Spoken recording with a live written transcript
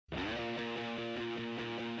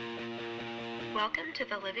Welcome to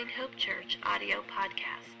the Living Hope Church audio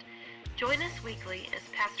podcast. Join us weekly as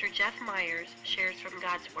Pastor Jeff Myers shares from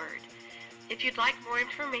God's Word. If you'd like more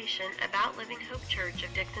information about Living Hope Church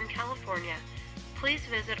of Dixon, California, please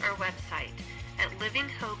visit our website at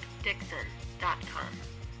livinghopedixon.com.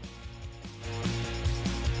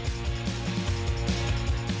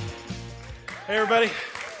 Hey everybody,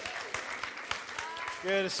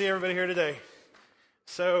 good to see everybody here today.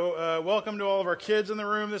 So welcome to all of our kids in the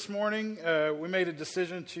room this morning. We made a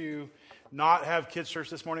decision to not have kids church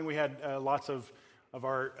this morning. We had lots of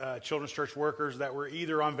our children's church workers that were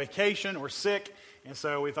either on vacation or sick, and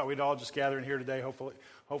so we thought we'd all just gather in here today.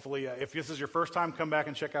 Hopefully, if this is your first time, come back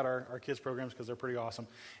and check out our kids programs because they're pretty awesome.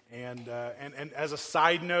 And as a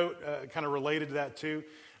side note, kind of related to that too,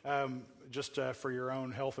 just for your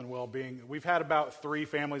own health and well-being, we've had about 3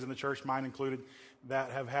 families in the church, mine included,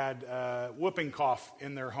 that have had whooping cough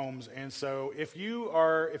in their homes. And so if you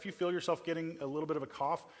feel yourself getting a little bit of a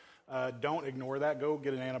cough, don't ignore that. Go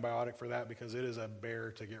get an antibiotic for that because it is a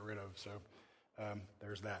bear to get rid of. So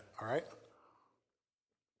there's that. All right.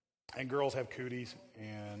 And girls have cooties,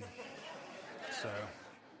 and so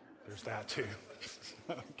there's that too.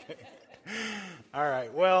 Okay. All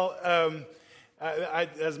right. Well,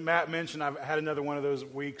 as Matt mentioned, I've had another one of those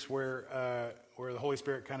weeks where the Holy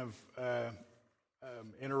Spirit kind of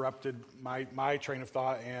interrupted my train of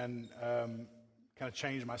thought and kind of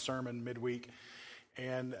changed my sermon midweek.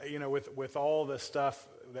 And with all the stuff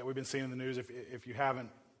that we've been seeing in the news, if you haven't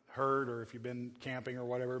heard or if you've been camping or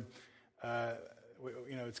whatever,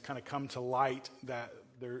 it's kind of come to light that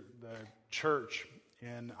the church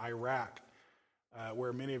in Iraq,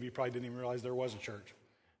 where many of you probably didn't even realize there was a church,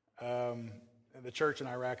 the church in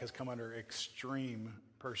Iraq has come under extreme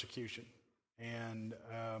persecution, and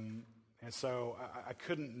so I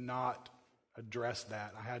couldn't not address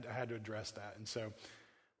that. I had to address that, and so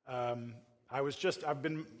I've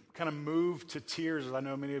been kind of moved to tears, as I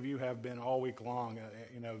know many of you have been all week long. I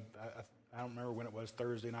don't remember when it was,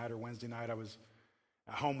 Thursday night or Wednesday night. I was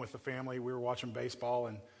at home with the family. We were watching baseball,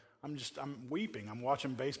 and I'm weeping. I'm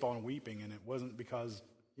watching baseball and weeping, and it wasn't because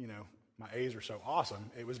my A's are so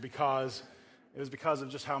awesome. It was because of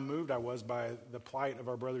just how moved I was by the plight of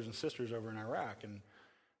our brothers and sisters over in Iraq. And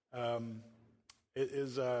it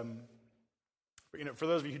is, for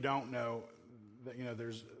those of you who don't know, that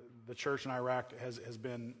there's the church in Iraq has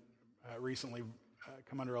been recently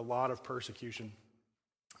come under a lot of persecution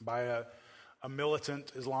by a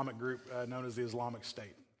militant Islamic group known as the Islamic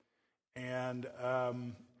State, and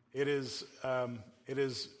it is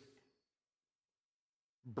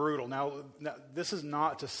brutal. Now, this is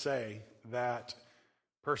not to say that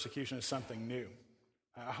persecution is something new.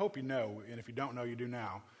 I hope you know, and if you don't know, you do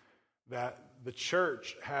now, that the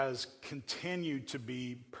church has continued to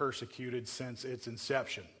be persecuted since its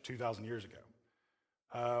inception 2,000 years ago.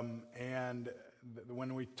 And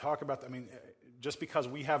when we talk about that, just because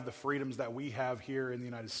we have the freedoms that we have here in the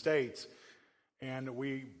United States, and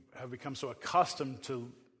we have become so accustomed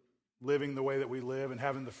to living the way that we live and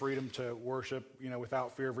having the freedom to worship,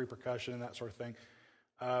 without fear of repercussion and that sort of thing,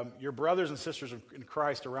 your brothers and sisters in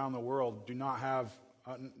Christ around the world do not have,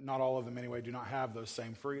 not all of them anyway, do not have those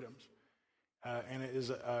same freedoms. And it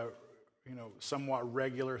is a somewhat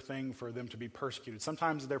regular thing for them to be persecuted.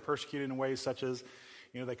 Sometimes they're persecuted in ways such as,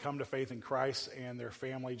 they come to faith in Christ and their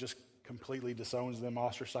family just completely disowns them,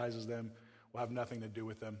 ostracizes them, will have nothing to do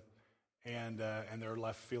with them, and they're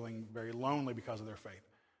left feeling very lonely because of their faith.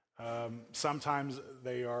 Sometimes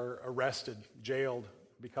they are arrested, jailed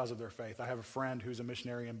because of their faith. I have a friend who's a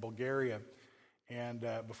missionary in Bulgaria, and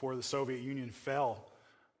before the Soviet Union fell,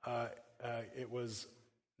 it was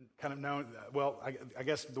kind of known, I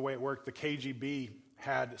guess the way it worked, the KGB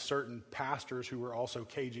had certain pastors who were also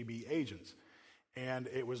KGB agents. And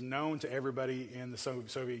it was known to everybody in the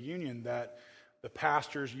Soviet Union that the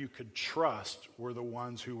pastors you could trust were the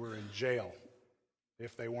ones who were in jail.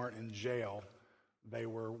 If they weren't in jail, they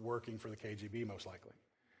were working for the KGB most likely.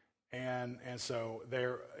 And so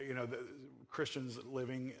they're, the Christians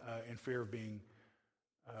living in fear of being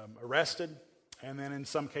arrested, and then in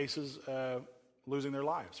some cases losing their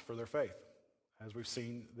lives for their faith, as we've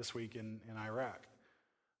seen this week in Iraq.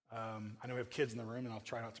 I know we have kids in the room, and I'll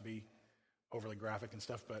try not to be overly graphic and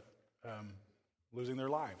stuff, but losing their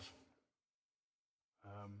lives.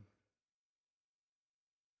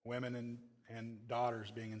 Women and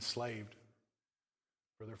daughters being enslaved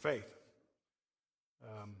for their faith.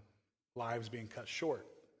 Lives being cut short.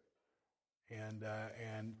 And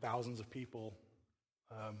thousands of people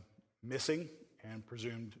missing and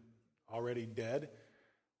presumed already dead,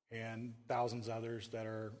 and thousands others that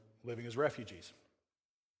are living as refugees.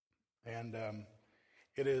 And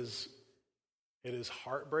it is It is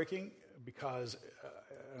heartbreaking because,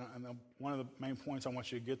 and one of the main points I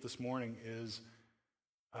want you to get this morning is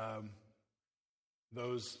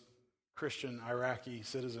those Christian Iraqi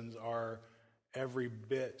citizens are every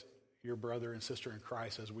bit your brother and sister in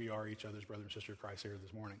Christ as we are each other's brother and sister in Christ here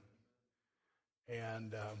this morning.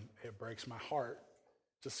 And it breaks my heart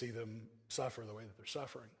to see them suffer the way that they're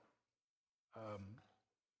suffering.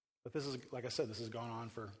 But this is, like I said, this has gone on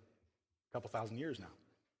for a couple thousand years now.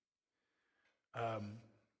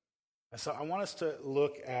 And so I want us to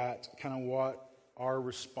look at kind of what our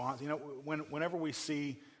response, whenever we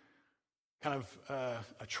see kind of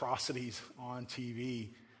atrocities on TV,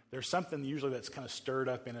 there's something usually that's kind of stirred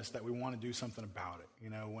up in us that we want to do something about it.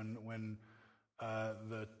 When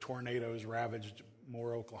the tornadoes ravaged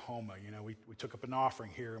Moore, Oklahoma, we took up an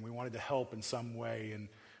offering here and we wanted to help in some way.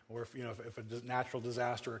 Or if a natural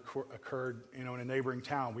disaster occurred, in a neighboring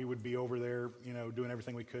town, we would be over there, doing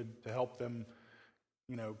everything we could to help them,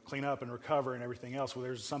 clean up and recover and everything else. Well,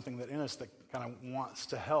 there's something that in us that kind of wants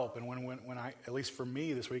to help. And when I, at least for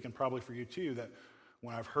me this week, and probably for you too, that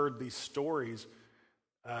when I've heard these stories,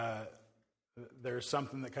 there's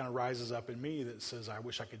something that kind of rises up in me that says, I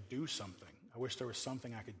wish I could do something. I wish there was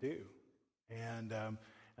something I could do. And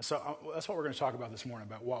so that's what we're going to talk about this morning,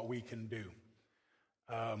 about what we can do.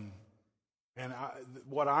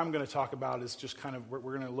 What I'm going to talk about is just kind of, we're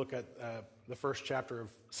going to look at the first chapter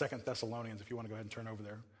of 2 Thessalonians, if you want to go ahead and turn over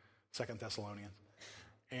there, 2 Thessalonians.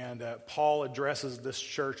 And Paul addresses this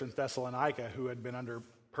church in Thessalonica who had been under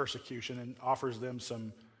persecution and offers them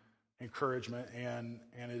some encouragement, and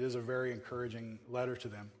it is a very encouraging letter to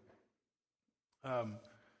them.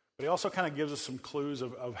 But he also kind of gives us some clues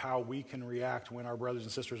of how we can react when our brothers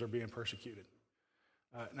and sisters are being persecuted.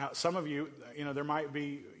 Now, some of you, there might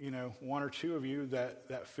be, one or two of you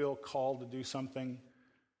that feel called to do something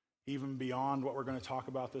even beyond what we're going to talk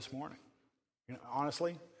about this morning.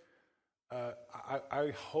 Honestly,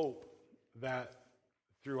 I hope that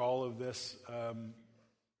through all of this,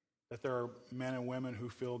 that there are men and women who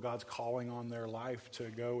feel God's calling on their life to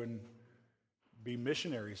go and be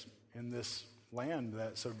missionaries in this land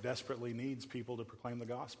that so desperately needs people to proclaim the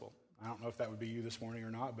gospel. I don't know if that would be you this morning or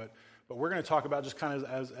not, but we're going to talk about just kind of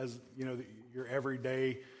as your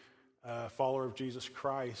everyday follower of Jesus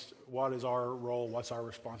Christ, what is our role, what's our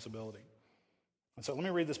responsibility. And so let me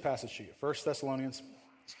read this passage to you. 1 Thessalonians,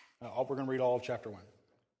 we're going to read all of chapter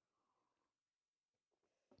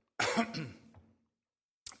 1.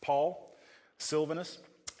 Paul, Silvanus,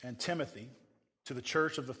 and Timothy, to the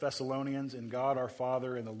church of the Thessalonians in God our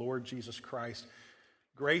Father and the Lord Jesus Christ,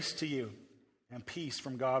 grace to you and peace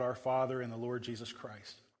from God our Father and the Lord Jesus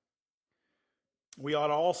Christ. We ought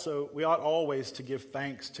always to give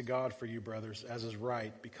thanks to God for you, brothers, as is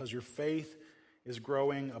right, because your faith is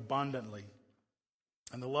growing abundantly,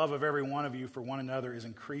 and the love of every one of you for one another is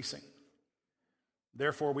increasing.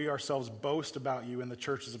 Therefore, we ourselves boast about you in the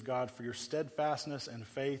churches of God for your steadfastness and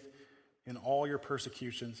faith in all your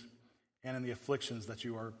persecutions and in the afflictions that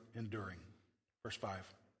you are enduring. Verse 5.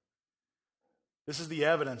 This is the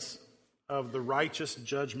evidence of the righteous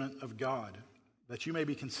judgment of God, that you may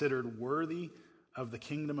be considered worthy of the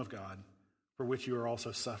kingdom of God, for which you are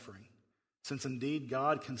also suffering. Since indeed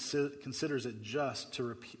God considers it just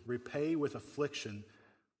to repay with affliction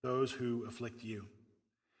those who afflict you,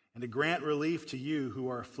 and to grant relief to you who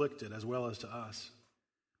are afflicted as well as to us,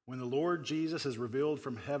 when the Lord Jesus is revealed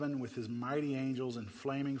from heaven with his mighty angels in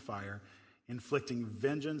flaming fire, inflicting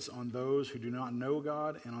vengeance on those who do not know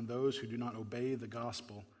God and on those who do not obey the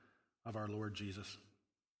gospel of our Lord Jesus.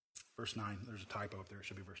 Verse 9, there's a typo up there, it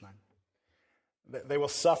should be verse 9. They will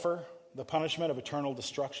suffer the punishment of eternal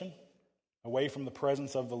destruction, away from the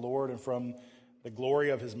presence of the Lord and from the glory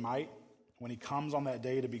of his might, when he comes on that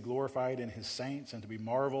day to be glorified in his saints and to be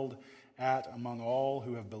marveled at among all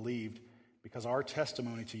who have believed, because our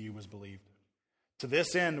testimony to you was believed. To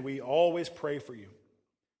this end, we always pray for you,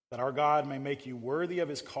 that our God may make you worthy of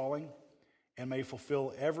his calling and may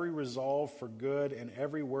fulfill every resolve for good and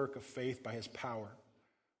every work of faith by his power,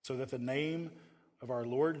 so that the name of our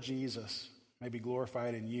Lord Jesus may be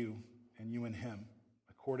glorified in you and you in him,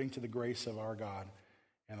 according to the grace of our God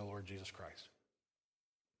and the Lord Jesus Christ.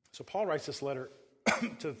 So Paul writes this letter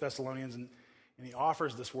to the Thessalonians, and he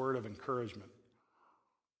offers this word of encouragement.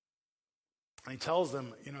 And he tells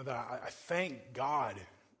them, that I thank God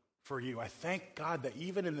for you. I thank God that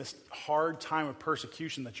even in this hard time of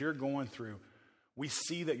persecution that you're going through, we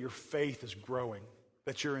see that your faith is growing,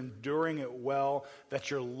 that you're enduring it well,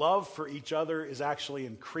 that your love for each other is actually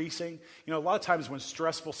increasing. A lot of times when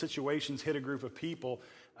stressful situations hit a group of people,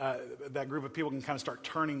 that group of people can kind of start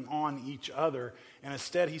turning on each other. And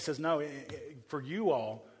instead, he says, no, for you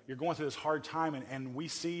all, you're going through this hard time, and we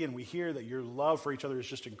see and we hear that your love for each other is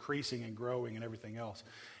just increasing and growing and everything else.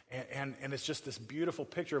 And it's just this beautiful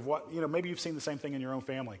picture of what, maybe you've seen the same thing in your own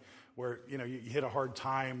family where, you hit a hard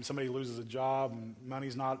time, somebody loses a job, and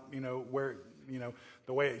money's not, where,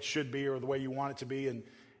 the way it should be or the way you want it to be. And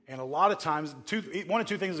a lot of times, one of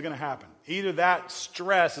two things is going to happen. Either that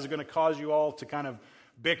stress is going to cause you all to kind of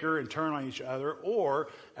bicker and turn on each other, or,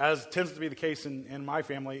 as tends to be the case in my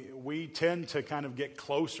family, we tend to kind of get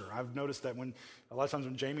closer. I've noticed that a lot of times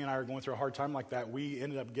when Jamie and I are going through a hard time like that, we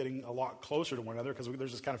ended up getting a lot closer to one another because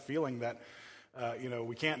there's this kind of feeling that,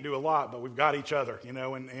 we can't do a lot, but we've got each other, and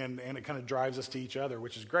it kind of drives us to each other,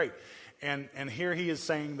 which is great. And here he is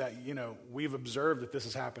saying that, we've observed that this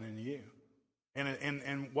is happening to you.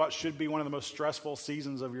 And what should be one of the most stressful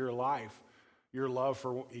seasons of your life, your love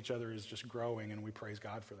for each other is just growing, and we praise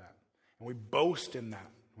God for that. And we boast in that.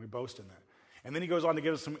 And then he goes on to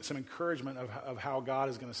give us some encouragement of how God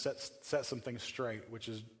is going to set some things straight, which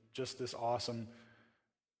is just this awesome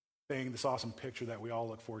thing, this awesome picture that we all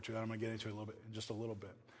look forward to that I'm going to get into in just a little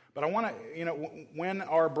bit. But I want to, when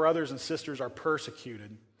our brothers and sisters are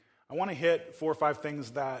persecuted, I want to hit 4 or 5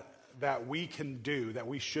 things that we can do, that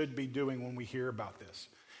we should be doing when we hear about this.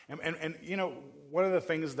 And one of the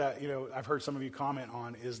things that, I've heard some of you comment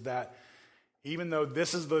on is that even though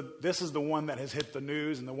this is the one that has hit the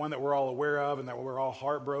news and the one that we're all aware of and that we're all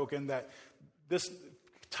heartbroken, that these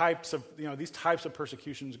types of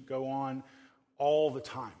persecutions go on all the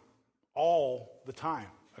time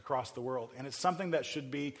across the world. And it's something that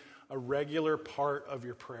should be a regular part of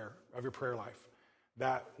your prayer life.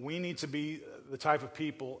 That we need to be the type of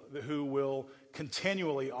people who will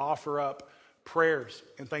continually offer up prayers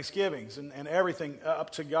and thanksgivings and everything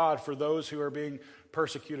up to God for those who are being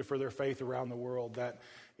persecuted for their faith around the world. That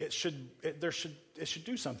it should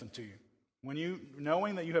do something to you when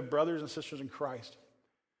knowing that you have brothers and sisters in Christ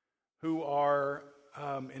who are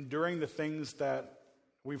enduring the things that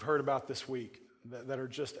we've heard about this week that are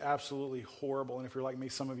just absolutely horrible. And if you're like me,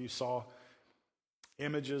 some of you saw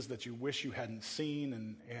images that you wish you hadn't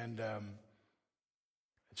seen, and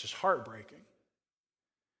it's just heartbreaking.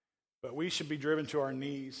 But we should be driven to our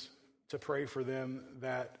knees to pray for them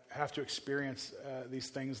that have to experience these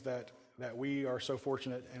things that we are so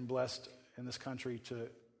fortunate and blessed in this country to,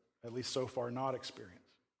 at least so far, not experience.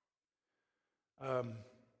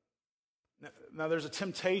 Now there's a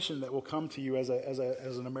temptation that will come to you as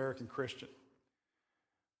an American Christian.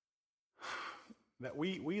 That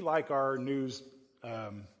we like our news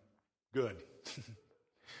good.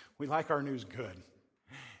 We like our news good.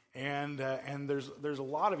 And there's a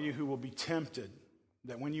lot of you who will be tempted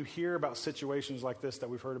that when you hear about situations like this that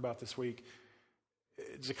we've heard about this week,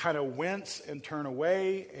 to kind of wince and turn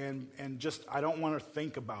away and just, I don't want to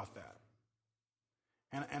think about that.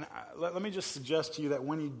 And let me just suggest to you that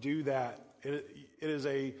when you do that, it is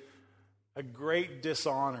a great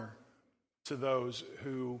dishonor to those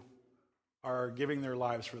who are giving their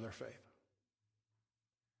lives for their faith.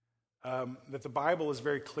 That the Bible is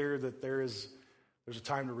very clear that there's a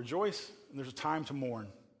time to rejoice and there's a time to mourn.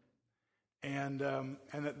 And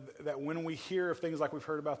that when we hear of things like we've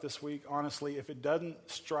heard about this week, honestly, if it doesn't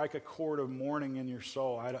strike a chord of mourning in your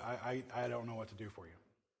soul, I don't know what to do for you.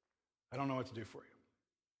 I don't know what to do for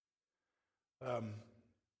you.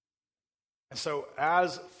 And so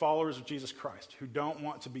as followers of Jesus Christ who don't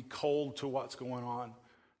want to be cold to what's going on,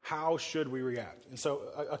 how should we react? And so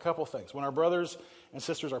a couple things. When our brothers and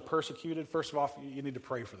sisters are persecuted, first of all, you need to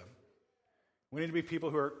pray for them. We need to be people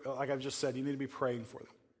who are, like I've just said, you need to be praying for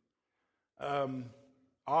them.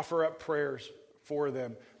 Offer up prayers for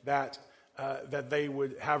them that they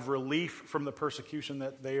would have relief from the persecution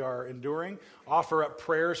that they are enduring. Offer up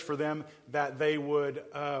prayers for them that they would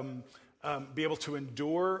be able to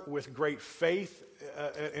endure with great faith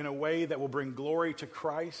in a way that will bring glory to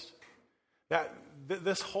Christ. That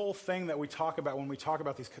this whole thing that we talk about when we talk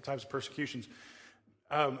about these types of persecutions,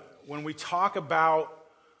 when we talk about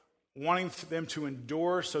wanting them to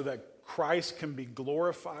endure so that Christ can be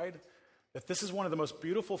glorified, that this is one of the most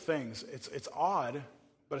beautiful things. It's odd,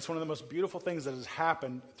 but it's one of the most beautiful things that has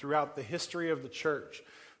happened throughout the history of the church.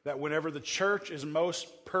 That whenever the church is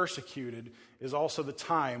most persecuted is also the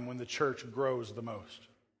time when the church grows the most.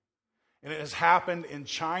 And it has happened in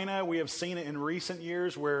China. We have seen it in recent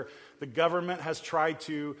years where the government has tried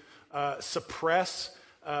to suppress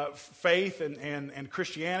faith and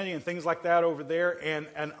Christianity and things like that over there, and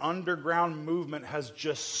an underground movement has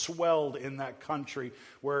just swelled in that country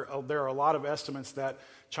where there are a lot of estimates that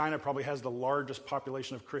China probably has the largest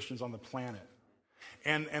population of Christians on the planet.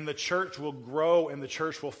 And the church will grow and the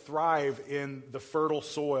church will thrive in the fertile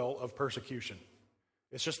soil of persecution.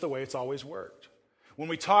 It's just the way it's always worked. When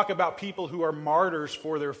we talk about people who are martyrs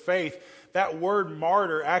for their faith, that word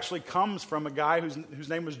martyr actually comes from a guy whose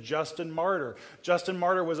name was Justin Martyr. Justin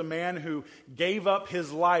Martyr was a man who gave up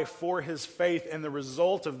his life for his faith, and the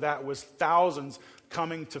result of that was thousands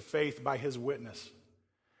coming to faith by his witness.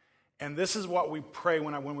 And this is what we pray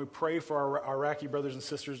when we pray for our Iraqi brothers and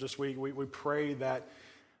sisters this week. We pray that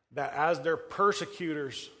as their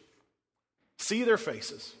persecutors see their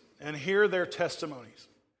faces and hear their testimonies,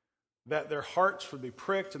 that their hearts would be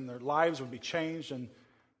pricked and their lives would be changed and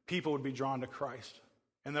people would be drawn to Christ,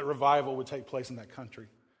 and that revival would take place in that country.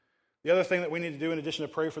 The other thing that we need to do in addition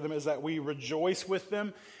to pray for them is that we rejoice with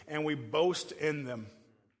them and we boast in them.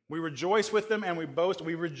 We rejoice with them and we boast.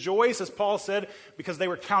 We rejoice, as Paul said, because they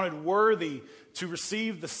were counted worthy to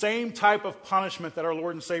receive the same type of punishment that our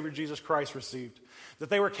Lord and Savior Jesus Christ received. That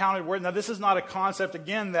they were counted worthy. Now, this is not a concept,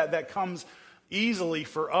 again, that comes easily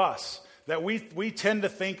for us. That we tend to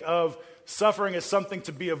think of suffering as something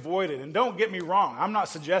to be avoided. And don't get me wrong, I'm not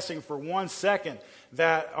suggesting for 1 second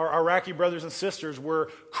that our Iraqi brothers and sisters were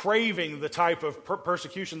craving the type of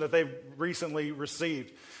persecution that they've recently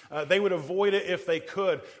received. They would avoid it if they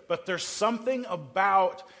could. But there's something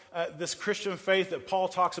about this Christian faith that Paul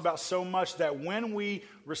talks about so much, that when we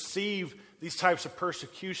receive these types of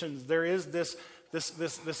persecutions, there is this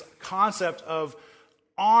concept of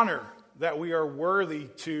honor, that we are worthy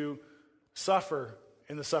to suffer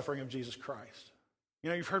in the suffering of Jesus Christ.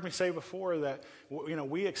 You've heard me say before that,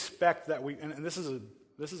 we expect that and this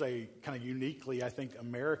is a kind of uniquely, I think,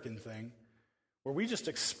 American thing, where we just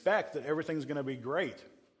expect that everything's going to be great.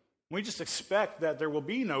 We just expect that there will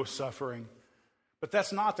be no suffering. But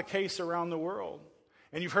that's not the case around the world.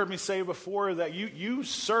 And you've heard me say before that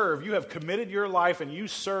you have committed your life and you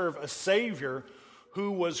serve a Savior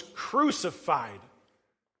who was crucified,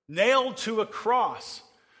 nailed to a cross,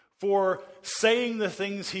 for saying the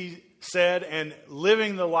things he said and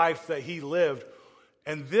living the life that he lived.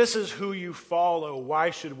 And this is who you follow.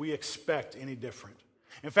 Why should we expect any different?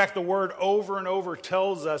 In fact, the word over and over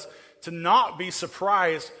tells us to not be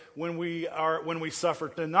surprised when we suffer,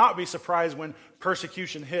 to not be surprised when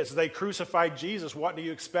persecution hits. They crucified Jesus. What do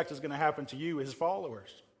you expect is going to happen to you, his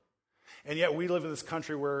followers? And yet we live in this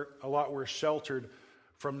country where we're sheltered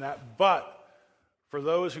from that. But for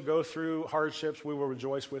those who go through hardships, we will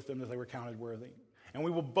rejoice with them that they were counted worthy. And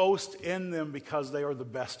we will boast in them because they are the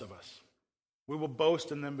best of us. We will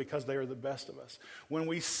boast in them because they are the best of us. When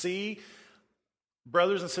we see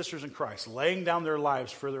brothers and sisters in Christ laying down their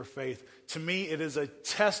lives for their faith, to me it is a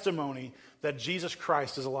testimony that Jesus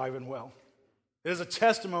Christ is alive and well. It is a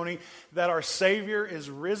testimony that our Savior is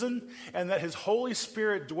risen and that his Holy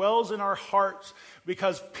Spirit dwells in our hearts,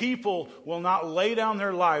 because people will not lay down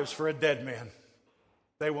their lives for a dead man.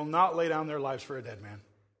 They will not lay down their lives for a dead man.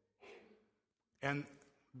 And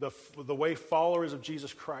the way followers of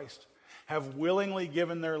Jesus Christ have willingly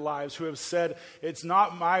given their lives, who have said, it's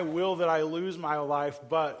not my will that I lose my life,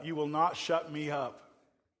 but you will not shut me up.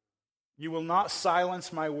 You will not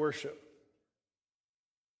silence my worship.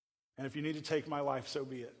 And if you need to take my life, so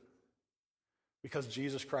be it. Because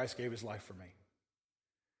Jesus Christ gave his life for me.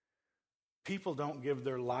 People don't give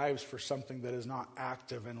their lives for something that is not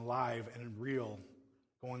active and live and real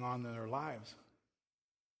going on in their lives.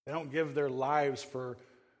 They don't give their lives for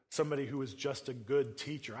somebody who is just a good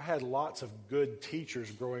teacher. I had lots of good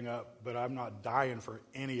teachers growing up, but I'm not dying for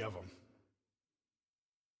any of them.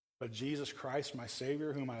 But Jesus Christ, my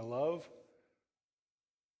Savior, whom I love,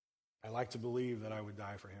 I like to believe that I would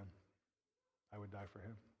die for him. I would die for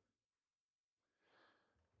him.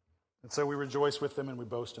 And so we rejoice with them and we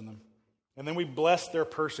boast in them. And then we bless their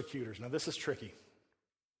persecutors. Now this is tricky.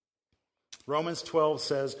 Romans 12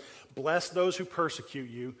 says, bless those who persecute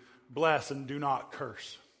you, bless and do not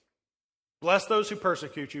curse. Bless those who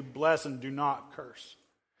persecute you, bless and do not curse.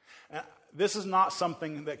 This is not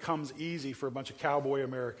something that comes easy for a bunch of cowboy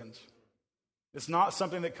Americans. It's not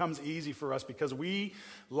something that comes easy for us because we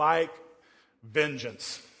like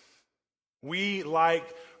vengeance. We like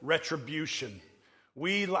retribution.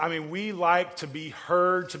 We like to be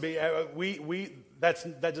heard,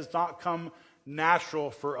 that does not come natural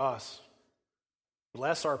for us.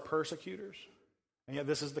 Bless our persecutors. And yet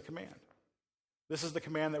this is the command. This is the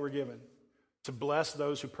command that we're given. To bless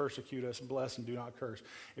those who persecute us, bless and do not curse.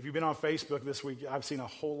 If you've been on Facebook this week, I've seen a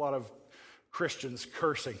whole lot of Christians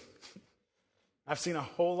cursing. I've seen a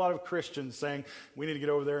whole lot of Christians saying, we need to get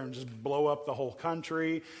over there and just blow up the whole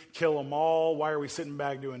country, kill them all, why are we sitting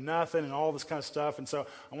back doing nothing, and all this kind of stuff. And so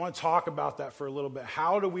I want to talk about that for a little bit.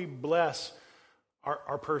 How do we bless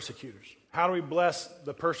our persecutors? How do we bless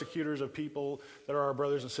the persecutors of people that are our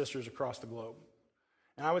brothers and sisters across the globe?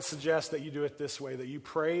 And I would suggest that you do it this way, that you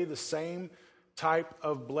pray the same type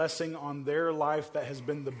of blessing on their life that has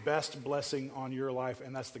been the best blessing on your life,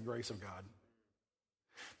 and that's the grace of God.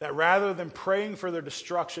 That rather than praying for their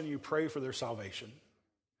destruction, you pray for their salvation.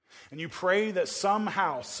 And you pray that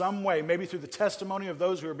somehow, some way, maybe through the testimony of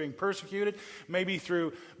those who are being persecuted, maybe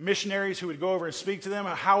through missionaries who would go over and speak to them,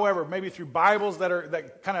 however, maybe through Bibles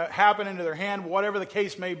that kind of happen into their hand, whatever the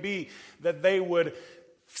case may be, that they would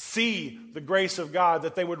see the grace of God,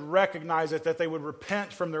 that they would recognize it, that they would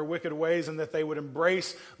repent from their wicked ways, and that they would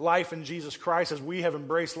embrace life in Jesus Christ as we have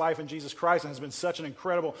embraced life in Jesus Christ, and has been such an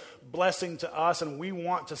incredible blessing to us, and we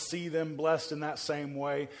want to see them blessed in that same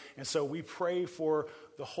way. And so we pray for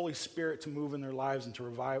the Holy Spirit to move in their lives and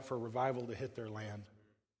for revival to hit their land.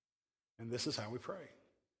 And this is how we pray.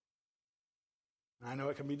 And I know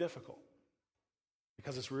it can be difficult,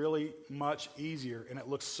 because it's really much easier and it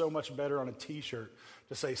looks so much better on a t-shirt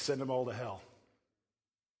to say, send them all to hell.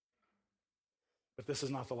 But this is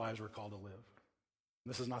not the lives we're called to live.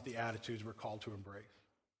 This is not the attitudes we're called to embrace.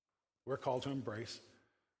 We're called to embrace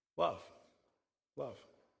love. Love.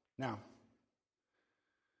 Now,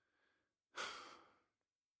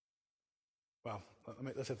 well,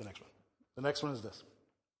 let's hit the next one. The next one is this: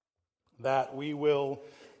 that we will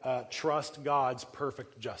trust God's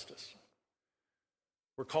perfect justice.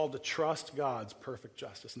 We're called to trust God's perfect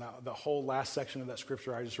justice. Now, the whole last section of that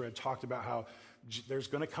scripture I just read talked about how there's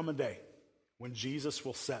going to come a day when Jesus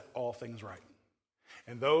will set all things right.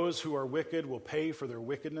 And those who are wicked will pay for their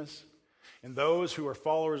wickedness. And those who are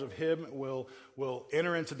followers of Him will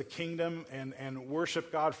enter into the kingdom and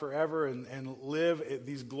worship God forever and live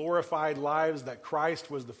these glorified lives that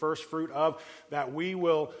Christ was the first fruit of, that we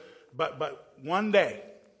will, but one day,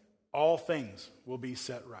 all things will be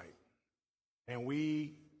set right. And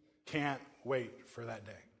we can't wait for that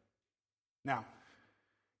day. Now,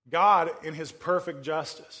 God, in His perfect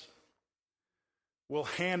justice, will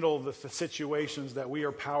handle the situations that we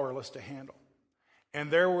are powerless to handle. And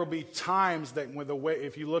there will be times that,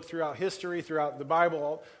 if you look throughout history, throughout the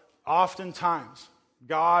Bible, oftentimes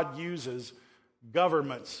God uses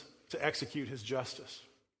governments to execute His justice.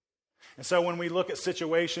 And so when we look at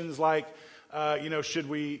situations like, should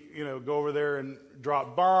we, go over there and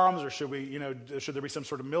drop bombs, or should there be some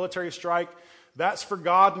sort of military strike? That's for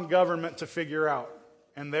God and government to figure out,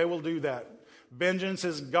 and they will do that. Vengeance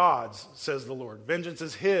is God's, says the Lord. Vengeance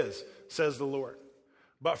is His, says the Lord.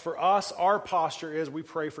 But for us, our posture is we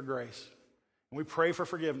pray for grace, and we pray for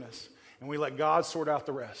forgiveness, and we let God sort out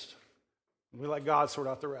the rest. We let God sort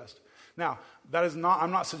out the rest. Now,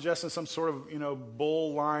 I'm not suggesting some sort of,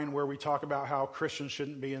 bull line where we talk about how Christians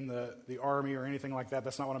shouldn't be in the army or anything like that.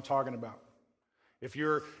 That's not what I'm talking about. If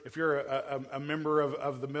you're a member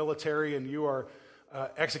of the military and you are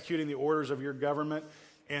executing the orders of your government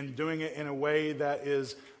and doing it in a way that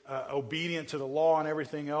is obedient to the law and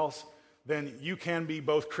everything else, then you can be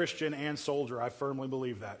both Christian and soldier. I firmly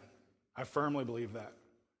believe that. I firmly believe that.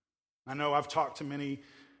 I know I've talked to many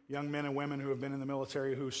young men and women who have been in the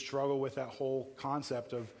military who struggle with that whole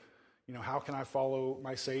concept of, how can I follow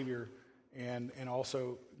my Savior and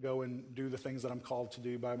also go and do the things that I'm called to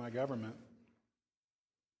do by my government?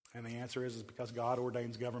 And the answer is because God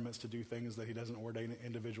ordains governments to do things that He doesn't ordain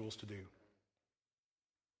individuals to do.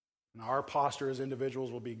 And our posture as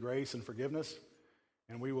individuals will be grace and forgiveness,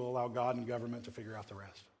 and we will allow God and government to figure out the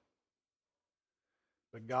rest.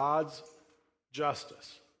 But God's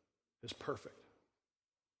justice is perfect.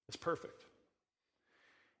 It's perfect.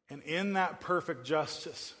 And in that perfect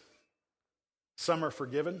justice, some are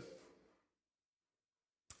forgiven.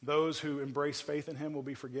 Those who embrace faith in Him will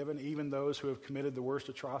be forgiven, even those who have committed the worst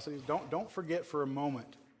atrocities. Don't forget for a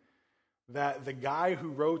moment that the guy who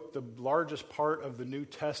wrote the largest part of the New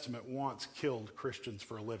Testament once killed Christians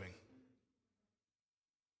for a living.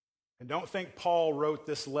 And don't think Paul wrote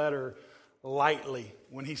this letter lightly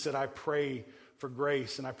when he said, I pray for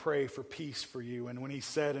grace and I pray for peace for you. And when he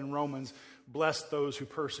said in Romans, bless those who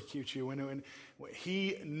persecute you. And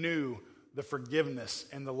he knew the forgiveness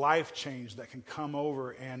and the life change that can come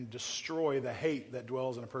over and destroy the hate that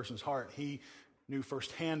dwells in a person's heart. He knew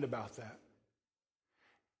firsthand about that.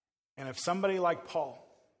 And if somebody like Paul,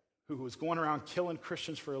 who was going around killing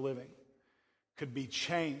Christians for a living, could be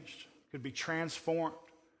changed, could be transformed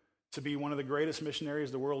to be one of the greatest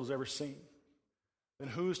missionaries the world has ever seen, then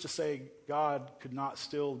who's to say God could not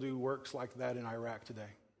still do works like that in Iraq today?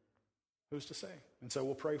 Who's to say? And so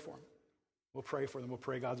we'll pray for them. We'll pray for them. We'll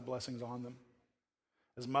pray God's blessings on them.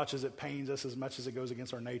 As much as it pains us, as much as it goes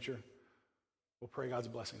against our nature, we'll pray God's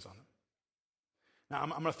blessings on them. Now, I'm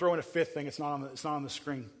going to throw in a fifth thing. It's not on the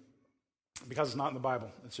screen because it's not in the Bible.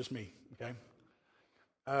 It's just me, okay?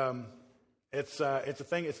 It's a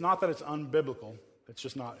thing. It's not that it's unbiblical. It's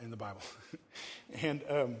just not in the Bible. and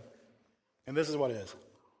this is what it is.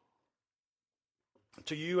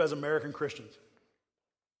 To you as American Christians,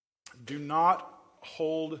 do not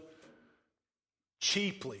hold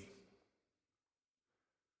cheaply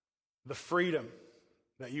the freedom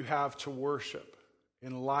that you have to worship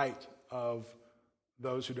in light of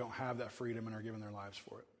those who don't have that freedom and are giving their lives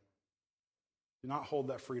for it. Do not hold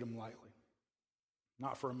that freedom lightly.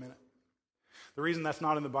 Not for a minute. The reason that's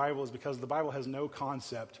not in the Bible is because the Bible has no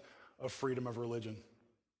concept of freedom of religion.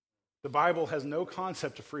 The Bible has no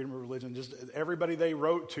concept of freedom of religion. Just everybody they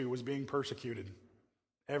wrote to was being persecuted.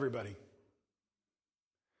 Everybody.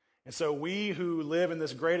 And so we who live in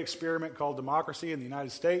this great experiment called democracy in the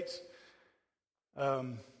United States,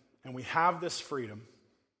 and we have this freedom,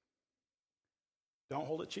 don't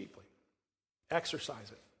hold it cheaply.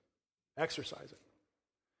 Exercise it. Exercise it.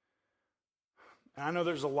 And I know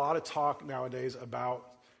there's a lot of talk nowadays about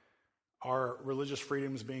our religious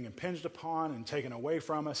freedoms being impinged upon and taken away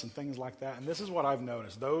from us and things like that. And this is what I've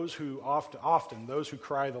noticed. Those who often those who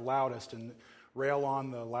cry the loudest and rail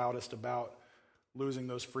on the loudest about losing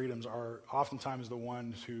those freedoms are oftentimes the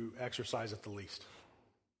ones who exercise it the least.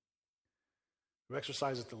 Who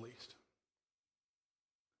exercise it the least.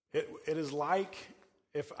 It is like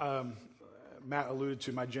if Matt alluded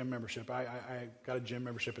to my gym membership. I got a gym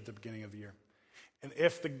membership at the beginning of the year. And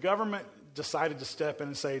if the government decided to step in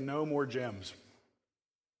and say, no more gyms,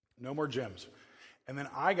 and then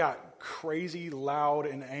I got crazy loud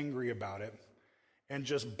and angry about it, and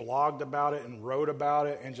just blogged about it and wrote about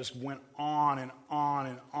it and just went on and on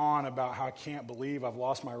and on about how I can't believe I've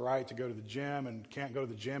lost my right to go to the gym and can't go to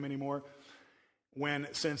the gym anymore, when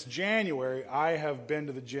since January I have been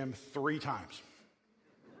to the gym 3 times.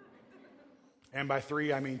 And by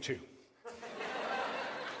 3, I mean 2.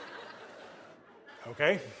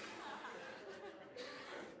 Okay?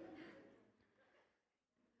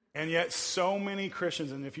 And yet so many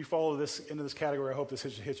Christians, and if you follow this into this category, I hope this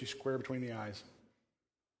hits you square between the eyes.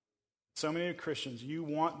 So many Christians, you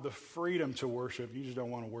want the freedom to worship, you just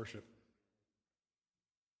don't want to worship.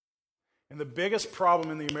 And the biggest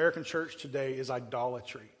problem in the American church today is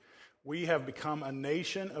idolatry. We have become a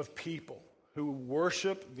nation of people who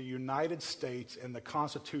worship the United States, and the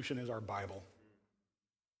Constitution is our Bible.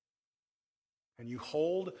 And you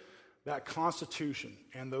hold that Constitution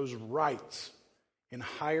and those rights in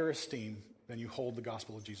higher esteem than you hold the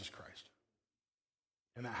gospel of Jesus Christ.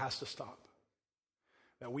 And that has to stop.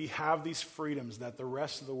 That we have these freedoms that the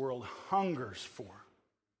rest of the world hungers for.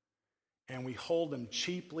 And we hold them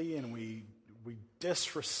cheaply, and we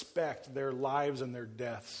disrespect their lives and their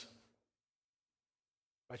deaths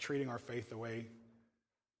by treating our faith the way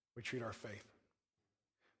we treat our faith.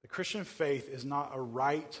 The Christian faith is not a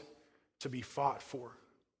right to be fought for.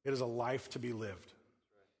 It is a life to be lived.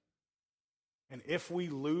 And if we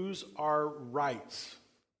lose our rights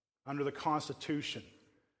under the Constitution,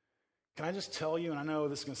 can I just tell you, and I know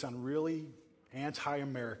this is going to sound really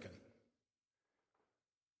anti-American,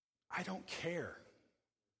 I don't care.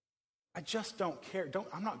 I just don't care.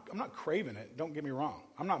 I'm not craving it. Don't get me wrong.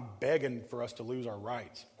 I'm not begging for us to lose our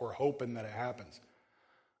rights or hoping that it happens.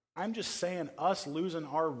 I'm just saying us losing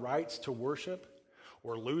our rights to worship,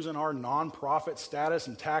 or losing our nonprofit status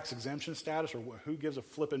and tax exemption status, or who gives a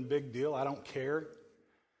flipping big deal? I don't care.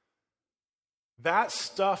 That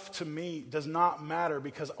stuff to me does not matter,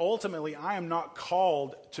 because ultimately I am not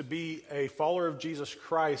called to be a follower of Jesus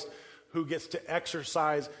Christ who gets to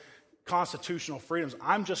exercise constitutional freedoms.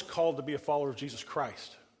 I'm just called to be a follower of Jesus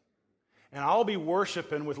Christ. And I'll be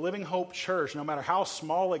worshiping with Living Hope Church, no matter how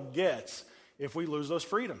small it gets, if we lose those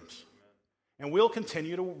freedoms. And we'll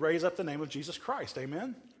continue to raise up the name of Jesus Christ.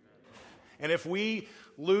 Amen? And if we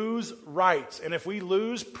lose rights, and if we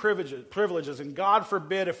lose privileges, and God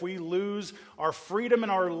forbid if we lose our freedom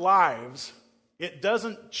in our lives, it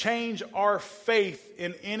doesn't change our faith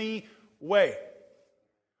in any way.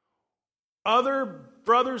 Other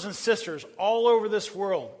brothers and sisters all over this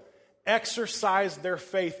world exercise their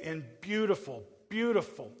faith in beautiful,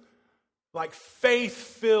 beautiful, like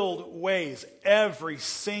faith-filled ways every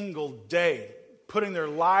single day, putting their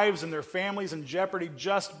lives and their families in jeopardy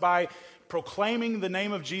just by proclaiming the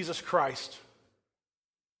name of Jesus Christ.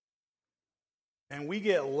 And we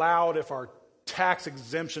get loud if our tax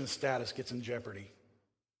exemption status gets in jeopardy.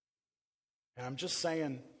 And I'm just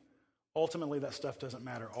saying, ultimately that stuff doesn't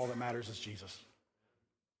matter. All that matters is Jesus.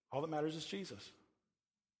 All that matters is Jesus.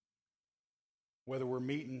 Whether we're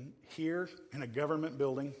meeting here in a government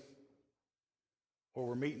building, or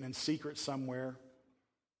we're meeting in secret somewhere,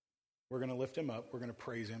 we're going to lift him up, we're going to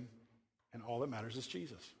praise him, and all that matters is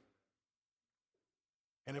Jesus.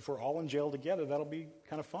 And if we're all in jail together, that'll be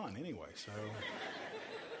kind of fun anyway. So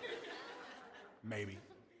Maybe.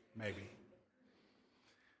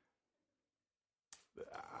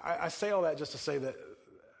 I say all that just to say that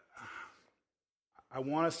I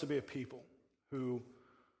want us to be a people who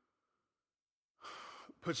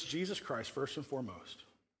puts Jesus Christ first and foremost.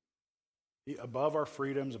 Above our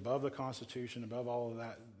freedoms, above the Constitution, above all of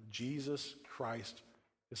that, Jesus Christ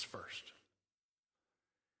is first.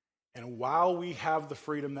 And while we have the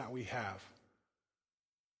freedom that we have,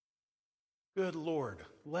 good Lord,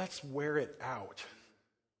 let's wear it out.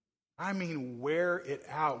 I mean, wear it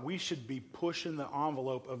out. We should be pushing the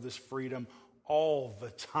envelope of this freedom all the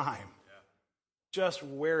time. Yeah. Just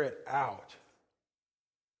wear it out.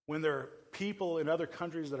 When there are people in other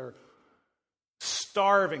countries that are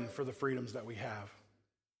starving for the freedoms that we have,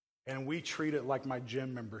 and we treat it like my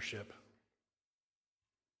gym membership.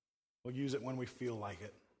 We'll use it when we feel like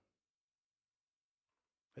it.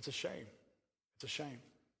 It's a shame. It's a shame.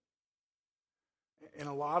 In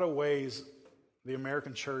a lot of ways, the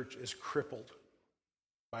American church is crippled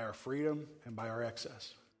by our freedom and by our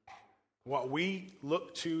excess. What we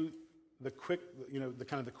look to the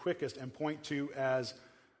quickest and point to as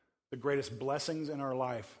the greatest blessings in our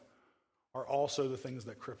life are also the things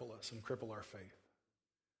that cripple us and cripple our faith.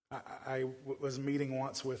 I was meeting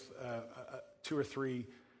once with 2 or 3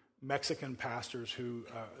 Mexican pastors who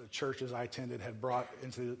churches I attended had brought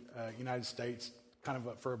into the United States kind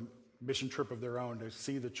of for a mission trip of their own to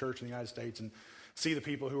see the church in the United States and see the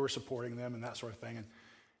people who were supporting them and that sort of thing.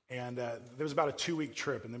 And there was about a 2-week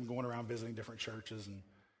trip and them going around visiting different churches.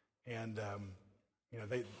 And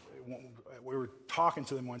we were talking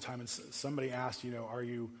to them one time and somebody asked, are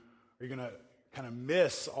you going to kind of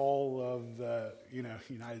miss all of the,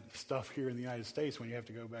 United stuff here in the United States when you have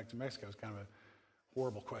to go back to Mexico? It's kind of a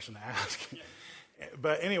horrible question to ask.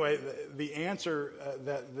 But anyway, the answer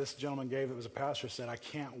that this gentleman gave that was a pastor said, I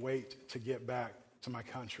can't wait to get back to my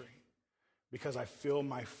country because I feel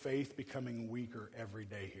my faith becoming weaker every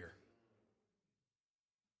day here.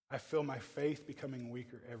 I feel my faith becoming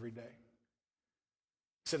weaker every day.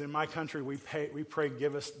 He said, in my country, we pray,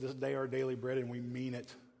 give us this day our daily bread, and we mean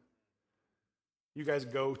it. You guys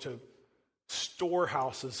go to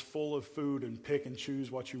storehouses full of food and pick and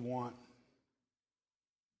choose what you want.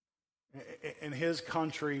 In his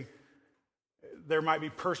country, there might be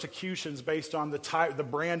persecutions based on the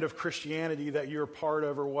brand of Christianity that you're part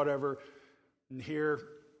of or whatever. And here,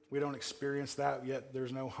 we don't experience that, yet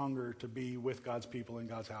there's no hunger to be with God's people in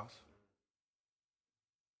God's house.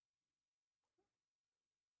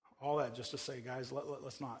 All that just to say, guys,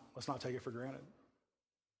 let's not take it for granted.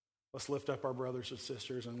 Let's lift up our brothers and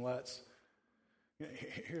sisters, and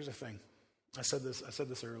here's the thing. I said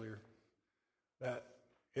this earlier, that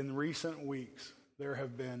in recent weeks, there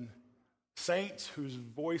have been saints whose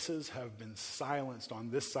voices have been silenced on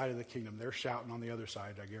this side of the kingdom. They're shouting on the other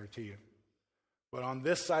side, I guarantee you. But on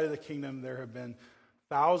this side of the kingdom, there have been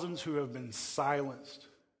thousands who have been silenced.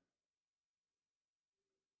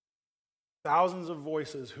 Thousands of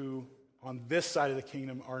voices who, on this side of the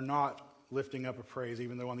kingdom, are not lifting up a praise,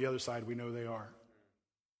 even though on the other side we know they are.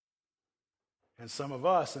 And some of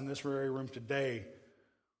us in this very room today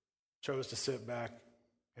chose to sit back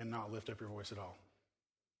and not lift up your voice at all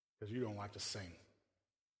because you don't like to sing.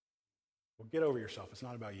 Well, get over yourself. It's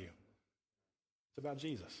not about you. It's about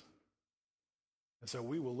Jesus. And so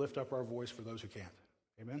we will lift up our voice for those who can't.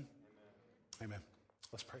 Amen? Amen.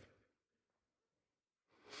 Let's pray.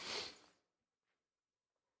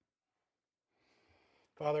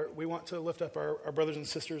 Father, we want to lift up our brothers and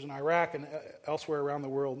sisters in Iraq and elsewhere around the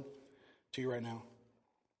world to you right now.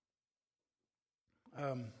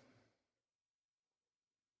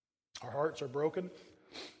 Our hearts are broken,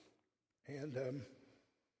 and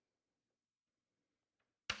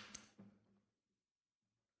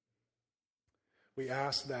we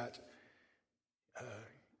ask that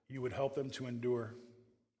you would help them to endure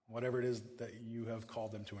whatever it is that you have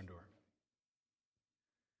called them to endure.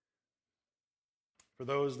 For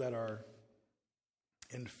those that are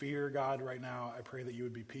in fear, God, right now, I pray that you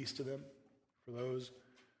would be peace to them. For those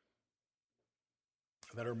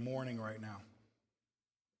that are mourning right now,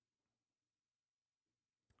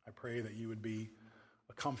 I pray that you would be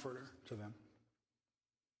a comforter to them.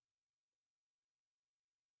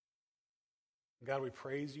 God, we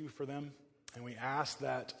praise you for them, and we ask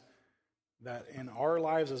that in our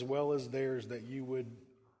lives as well as theirs, that you would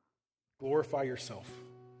glorify yourself.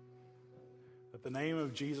 That the name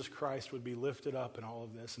of Jesus Christ would be lifted up in all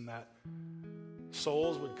of this, and that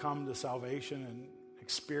souls would come to salvation and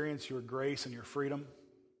experience your grace and your freedom.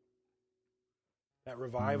 That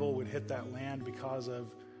revival would hit that land because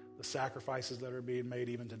of the sacrifices that are being made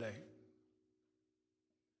even today.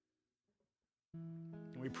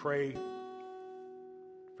 And we pray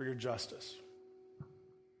for your justice.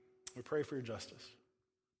 We pray for your justice.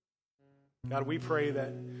 God, we pray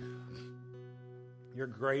that your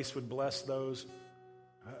grace would bless those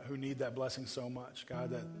who need that blessing so much. God,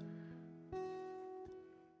 that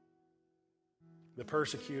the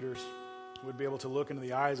persecutors would be able to look into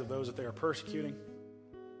the eyes of those that they are persecuting.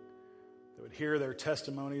 They would hear their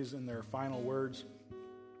testimonies and their final words.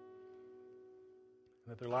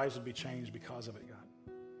 And that their lives would be changed because of it, God.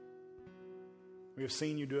 We have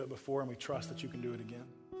seen you do it before, and we trust that you can do it again.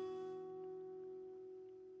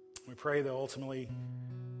 We pray that ultimately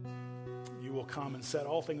you will come and set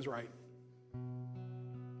all things right.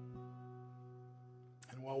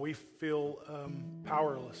 And while we feel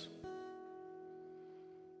powerless,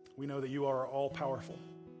 we know that you are all-powerful.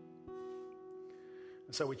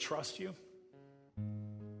 And so we trust you.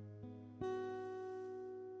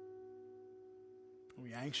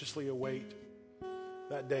 We anxiously await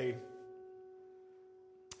that day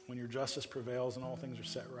when your justice prevails and all things are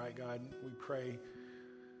set right, God. We pray,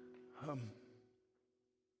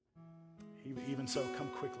 even so, come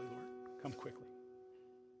quickly, Lord. Come quickly.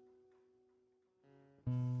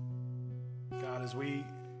 God, as we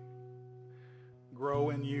grow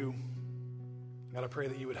in you, God, I pray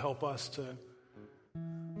that you would help us to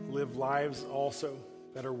live lives also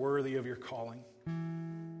that are worthy of your calling.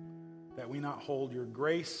 That we not hold your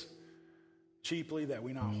grace cheaply, that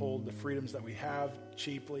we not hold the freedoms that we have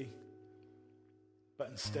cheaply, but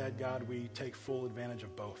instead, God, we take full advantage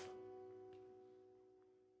of both.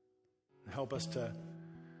 Help us to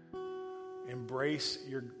embrace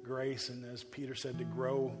your grace, and as Peter said, to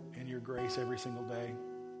grow in your grace every single day.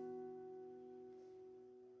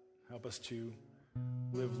 Help us to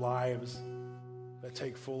live lives that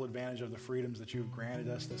take full advantage of the freedoms that you have granted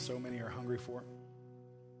us that so many are hungry for.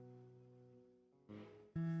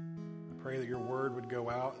 I pray that your word would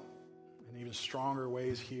go out in even stronger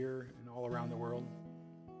ways here and all around the world.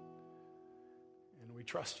 And we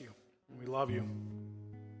trust you, and we love you.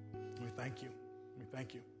 We thank you. We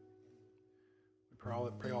thank you. We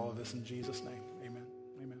pray all of this in Jesus' name. Amen.